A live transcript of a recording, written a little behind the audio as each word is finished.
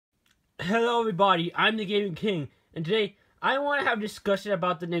Hello everybody, I'm the Gaming King, and today I want to have a discussion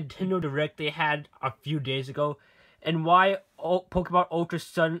about the Nintendo Direct they had a few days ago, and why Pokemon Ultra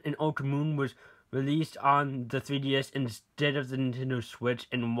Sun and Ultra Moon was released on the 3DS instead of the Nintendo Switch,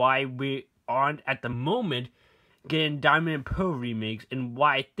 and why we aren't at the moment getting Diamond and Pearl remakes, and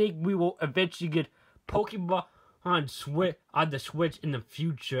why I think we will eventually get Pokemon on the Switch in the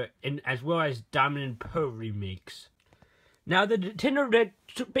future, and as well as Diamond and Pearl remakes. Now, the Nintendo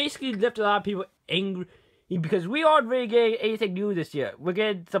Direct basically left a lot of people angry because we aren't really getting anything new this year. We're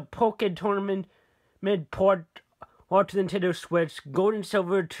getting the Pokken Tournament port to the Nintendo Switch, Gold and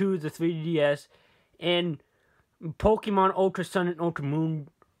Silver to the 3DS, and Pokemon Ultra Sun and Ultra Moon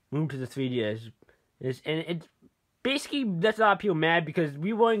to the 3DS. And it basically left a lot of people mad because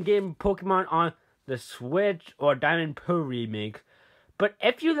we weren't getting Pokemon on the Switch or Diamond and Pearl remake. But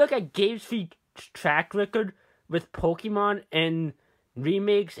if you look at Game Freak's track record with Pokemon and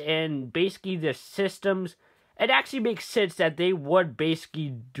remakes and basically the systems, it actually makes sense that they would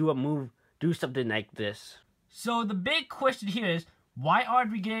basically do something like this. So the big question here is, why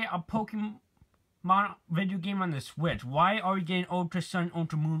aren't we getting a Pokemon video game on the Switch? Why are we getting Ultra Sun,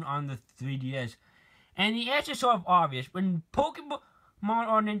 Ultra Moon on the 3DS? And the answer is sort of obvious. When Pokemon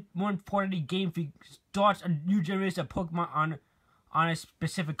or more importantly Game Freak starts a new generation of Pokemon on a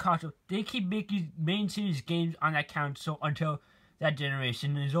specific console, they keep making main series games on that console until that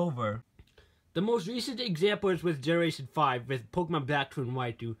generation is over. The most recent example is with Generation 5 with Pokemon Black 2 and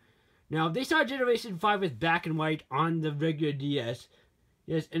White 2. Now, they started Generation 5 with Black and White on the regular DS.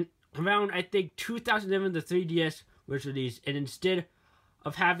 Yes, and around, I think, 2011, the 3DS was released. And instead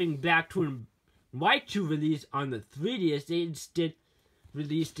of having Black 2 and White 2 released on the 3DS, they instead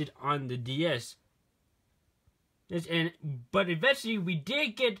released it on the DS. But eventually we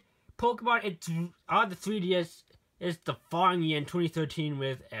did get Pokemon on the 3DS the following year in 2013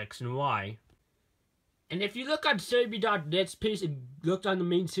 with X and Y. And if you look on Cerebi.net's page and look on the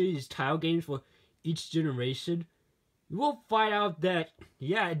main series title games for each generation, you will find out that,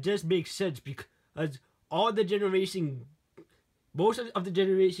 yeah, it does make sense because most of the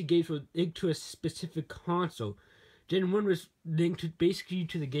generation games were linked to a specific console. Gen 1 was linked basically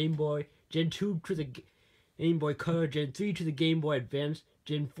to the Game Boy, Gen 2 to the Game Boy Color, Gen 3 to the Game Boy Advance,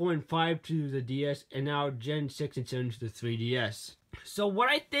 Gen 4 and 5 to the DS, and now Gen 6 and 7 to the 3DS. So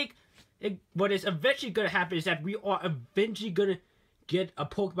what I think what is eventually going to happen is that we are eventually going to get a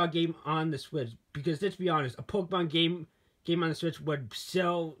Pokemon game on the Switch. Because let's be honest, a Pokemon game on the Switch would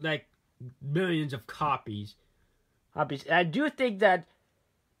sell like millions of copies. I do think that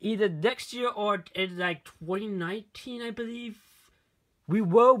either next year or in like 2019, I believe, we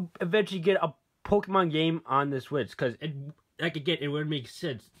will eventually get a Pokemon game on the Switch, because it would make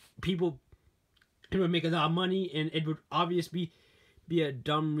sense. It would make a lot of money, and it would obviously be a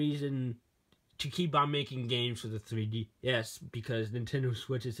dumb reason to keep on making games for the 3DS, because Nintendo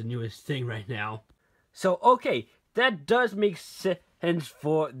Switch is the newest thing right now. So, okay, that does make sense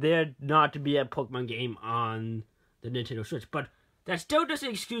for there not to be a Pokemon game on the Nintendo Switch, but that still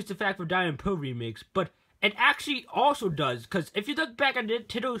doesn't excuse the fact for Diamond and Pearl remakes, but it actually also does, because if you look back at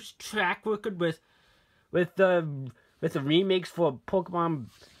Nintendo's track record with the remakes for Pokemon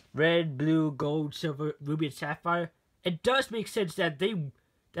Red, Blue, Gold, Silver, Ruby, and Sapphire, it does make sense that they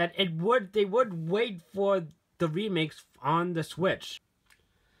would wait for the remakes on the Switch.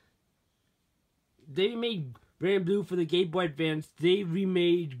 They made Red and Blue for the Game Boy Advance, they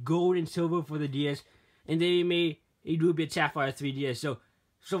remade Gold and Silver for the DS, and they made a Ruby and Sapphire 3DS.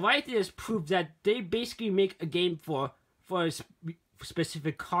 So right there is proof that they basically make a game for a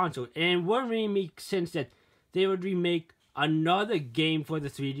specific console. And it wouldn't really make sense that they would remake another game for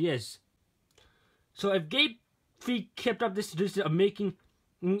the 3DS. So if Game Freak kept up this tradition of making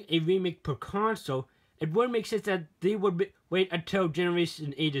a remake per console, it wouldn't make sense that they would wait until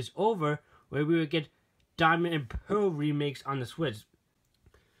Generation 8 is over, where we would get Diamond and Pearl remakes on the Switch.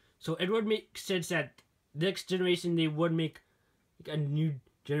 So it would make sense that next generation they would make a new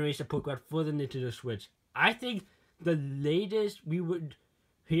generation of Pokemon for the Nintendo Switch. I think the latest we would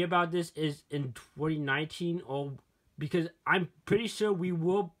hear about this is in 2019, or because I'm pretty sure we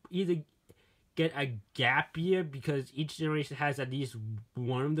will either get a gap year, because each generation has at least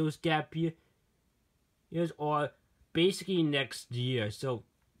one of those gap years, or basically next year. So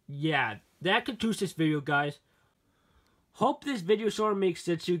yeah, that concludes this video, guys. Hope this video sort of makes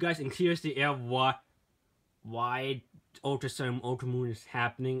sense to you guys and clears the air why Ultra Sun and Ultra Moon is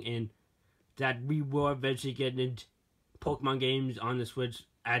happening, and that we will eventually get into Pokemon games on the Switch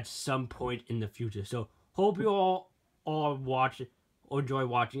at some point in the future. So hope you all watch or enjoy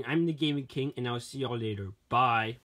watching. I'm the Gaming King, and I'll see y'all later. Bye.